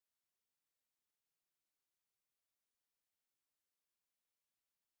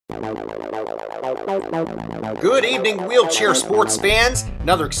Good evening, wheelchair sports fans.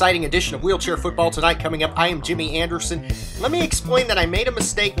 Another exciting edition of Wheelchair Football tonight coming up. I am Jimmy Anderson. Let me explain that I made a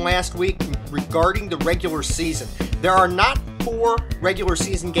mistake last week regarding the regular season. There are not 4 regular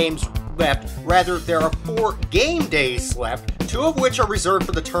season games left. Rather, there are 4 game days left, 2 of which are reserved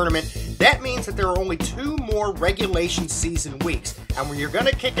for the tournament. That means that there are only 2 more regulation season weeks. And we're going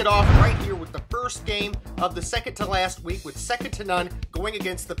to kick it off right here with the first game of the second to last week with second to none going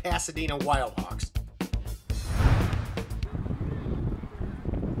against the Pasadena Wildhawks.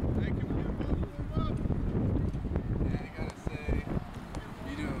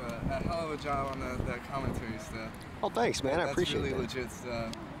 Job on the commentary stuff. Oh, thanks, man. I appreciate really that. That's really legit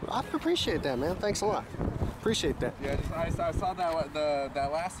stuff. I appreciate that, man. Thanks a lot. Appreciate that. Yeah, I saw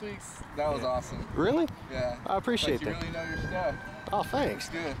that last week's. That was awesome. Really? Yeah. I appreciate that. You really know your stuff. Oh, thanks.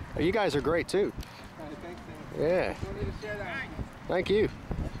 That's good. Oh, you guys are great too. Thanks. Yeah. Thank you.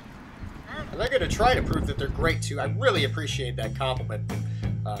 And they're going to try to prove that they're great too. I really appreciate that compliment.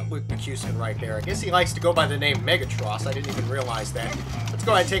 Luke McHuston right there. I guess he likes to go by the name Megatros. I didn't even realize that. Let's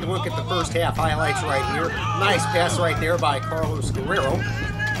go ahead and take a look at the first half highlights right here. Nice pass right there by Carlos Guerrero.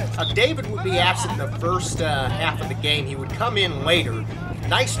 David would be absent in the first half of the game. He would come in later.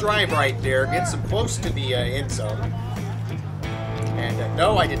 Nice drive right there. Gets him close to the end zone. And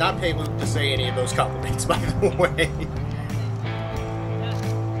no, I did not pay Luke to say any of those compliments, by the way.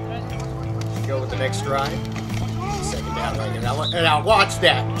 Let's go with the next drive. Second down right here. Now watch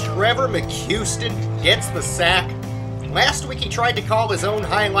that. Trevor McHuston gets the sack. Last week he tried to call his own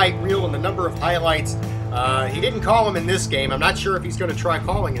highlight reel and the number of highlights. He didn't call him in this game. I'm not sure if he's going to try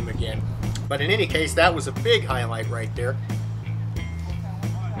calling him again. But in any case, that was a big highlight right there.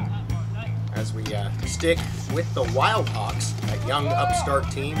 As we stick with the Wildhawks, a young upstart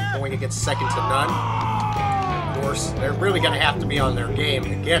team going against second to none. Of course, they're really going to have to be on their game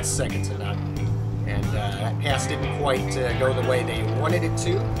against second to none. And that pass didn't quite go the way they wanted it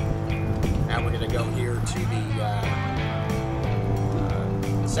to. Now we're going to go here to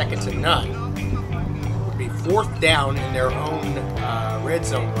the second to none. It would be 4th down in their own red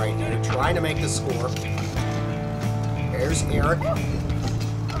zone right here, trying to make the score. There's Eric.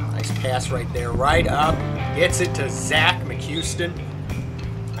 Nice pass right there, right up. Gets it to Zach McHuston.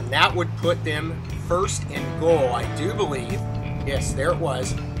 And that would put them first and goal, I do believe. Yes, there it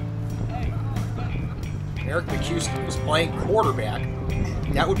was. Eric McHuston was playing quarterback.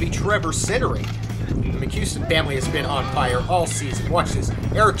 That would be Trevor centering. The McHuston family has been on fire all season. Watch this.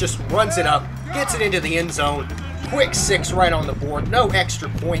 Eric just runs it up, gets it into the end zone. Quick 6 right on the board. No extra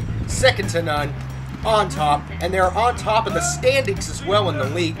point. Second to none. On top. And they're on top of the standings as well in the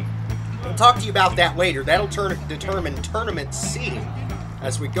league. We'll talk to you about that later. That'll determine tournament seeding.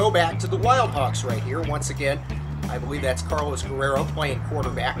 As we go back to the Wildhawks right here. Once again, I believe that's Carlos Guerrero playing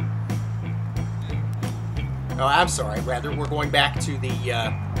quarterback. Oh, I'm sorry, rather, we're going back to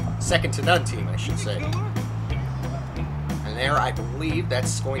the second to none team, I should say. And there, I believe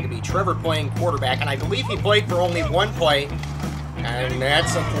that's going to be Trevor playing quarterback, and I believe he played for only 1 play, and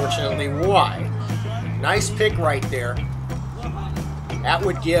that's unfortunately why. Nice pick right there. That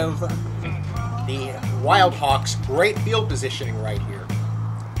would give the Wildhawks great field positioning right here.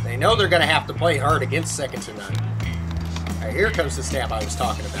 They know they're going to have to play hard against second to none. All right, here comes the snap I was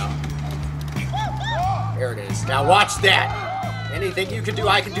talking about. There it is. Now watch that. Anything you can do,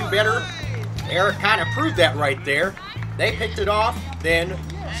 I can do better. Eric kind of proved that right there. They picked it off, then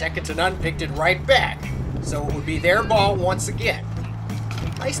second to none picked it right back. So it would be their ball once again.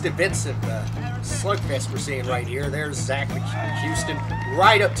 Nice defensive slugfest we're seeing right here. There's Zach McHuston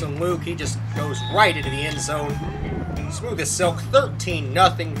right up to Luke. He just goes right into the end zone. Smooth as silk,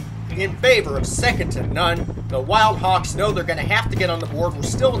 13-0 in favor of second to none. The Wildhawks know they're going to have to get on the board. We're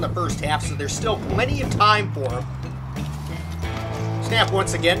still in the first half, so there's still plenty of time for them. Snap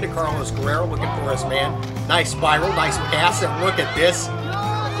once again to Carlos Guerrero, looking for his man. Nice spiral, nice pass, and look at this.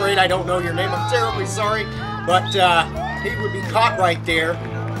 I'm afraid I don't know your name. I'm terribly sorry. But he would be caught right there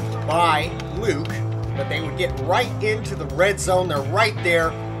by Luke. But they would get right into the red zone. They're right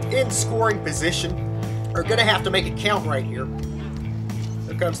there in scoring position. Are going to have to make it count right here.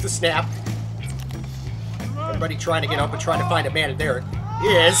 Here comes the snap. Everybody trying to get up and trying to find a man, and there it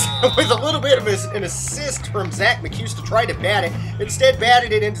is. With a little bit of an assist from Zach McHuston to try to bat it. Instead,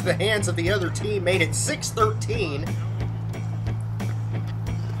 batted it into the hands of the other team, made it 6-13.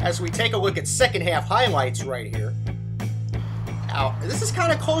 As we take a look at second half highlights right here. Now, this is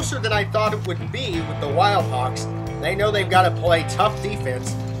kind of closer than I thought it would be with the Wildhawks. They know they've got to play tough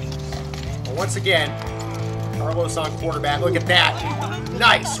defense. But once again, Carlos on quarterback. Look at that.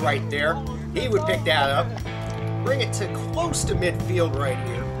 Nice right there. He would pick that up. Bring it to close to midfield right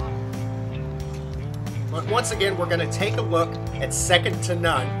here. But once again, we're going to take a look at second to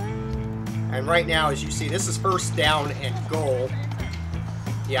none. And right now, as you see, this is first down and goal.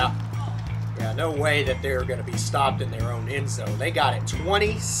 Yeah, no way that they're going to be stopped in their own end zone. They got it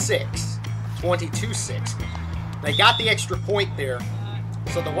 22-6. They got the extra point there.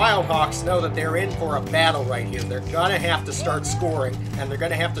 So the Wild Hawks know that they're in for a battle right here. They're going to have to start scoring, and they're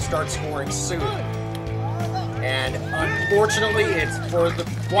going to have to start scoring soon. And unfortunately, it's for the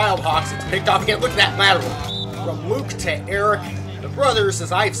Wild Hawks. It's picked off again. Look at that lateral from Luke to Eric. The brothers,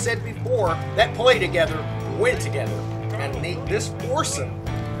 as I've said before, that play together, win together. And this foursome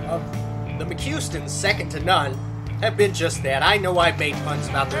of the McHoustons, second to none, have been just that. I know I've made puns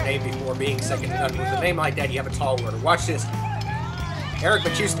about their name before, being second to none. With a name like that, you have a tall order. Watch this. Eric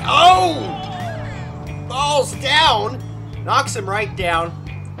McHouston. Oh! Falls down. Knocks him right down.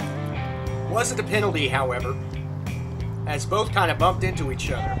 Wasn't a penalty, however, as both kind of bumped into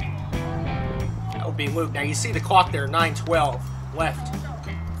each other. That would be Luke. Now, you see the clock there, 9:12 left.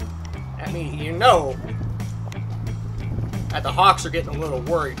 I mean, you know that the Hawks are getting a little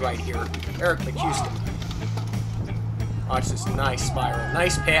worried right here. Eric McHouston. Watch this nice spiral.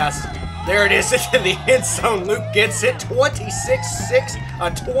 Nice pass. There it is into the end zone. Luke gets it. 26-6.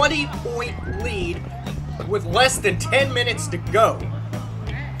 A 20-point lead with less than 10 minutes to go.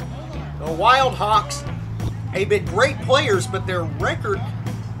 The Wild Hawks, they've been great players, but their record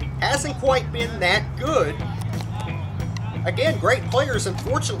hasn't quite been that good. Again, great players.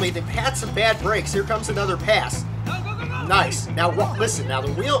 Unfortunately, they've had some bad breaks. Here comes another pass. Nice. Now, listen. Now,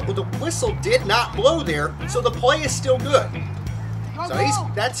 the whistle did not blow there, so the play is still good. So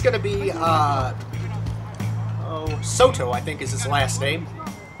that's going to be Soto, I think is his last name.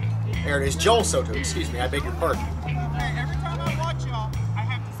 There it is, Joel Soto. Excuse me, I beg your pardon. Every time I watch y'all, I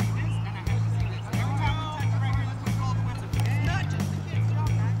have to see this and I have to see this. Every time I touch it right here, this is all the whistle. It's not just the kids, y'all,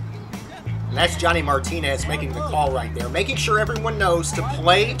 man. And that's Johnny Martinez making the call right there, making sure everyone knows to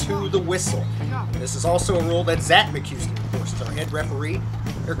play to the whistle. This is also a rule that Zach McHouston, of course, is our head referee.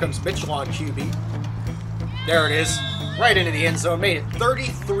 Here comes Mitchell on QB. There it is, right into the end zone. Made it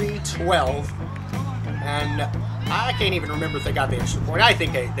 33-12. And I can't even remember if they got the extra point. I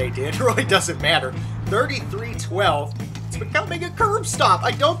think they did. It really doesn't matter. 33-12. It's becoming a curb stop.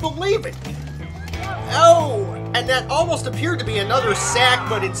 I don't believe it. Oh, and that almost appeared to be another sack,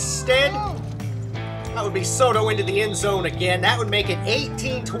 but instead, that would be Soto into the end zone again. That would make it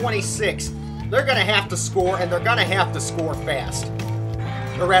 18-26. They're going to have to score, and they're going to have to score fast.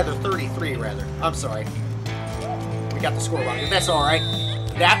 Or rather, 33, rather. I'm sorry. We got the score wrong. That's all right.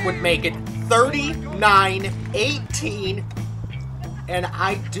 That would make it 39-18. And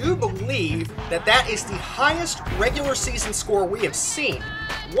I do believe that that is the highest regular season score we have seen.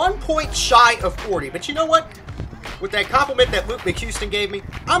 1 point shy of 40. But you know what? With that compliment that Luke McHouston gave me,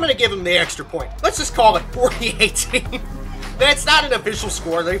 I'm going to give him the extra point. Let's just call it 40-18. That's not an official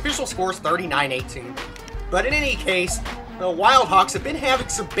score. The official score is 39-18. But in any case, the Wild Hawks have been having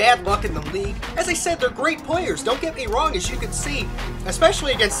some bad luck in the league. As I said, they're great players. Don't get me wrong, as you can see,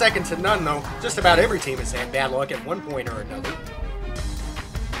 especially against second to none, though, just about every team has had bad luck at one point or another.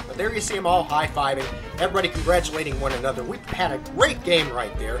 But there you see them all high-fiving, everybody congratulating one another. We've had a great game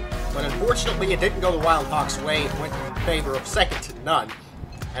right there, but unfortunately it didn't go the Wild Hawks' way. It went in favor of second to none.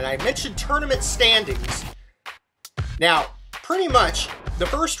 And I mentioned tournament standings. Now, pretty much, the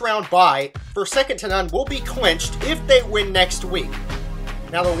first round bye for second to none will be clinched if they win next week.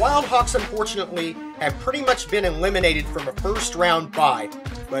 Now, the Wild Hawks, unfortunately, have pretty much been eliminated from a first round bye,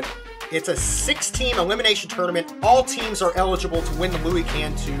 but it's a 6-team elimination tournament. All teams are eligible to win the Louis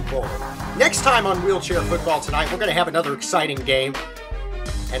Cantu Bowl. Next time on Wheelchair Football Tonight, we're going to have another exciting game,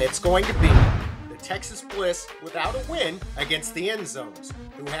 and it's going to be the Texas Bliss without a win against the End Zones,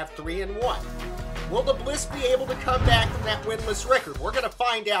 who have 3-1. Will the Bliss be able to come back from that winless record? We're going to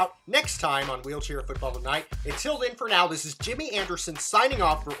find out next time on Wheelchair Football Tonight. Until then, for now, this is Jimmy Anderson signing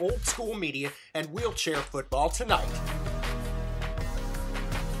off for Old School Media and Wheelchair Football Tonight.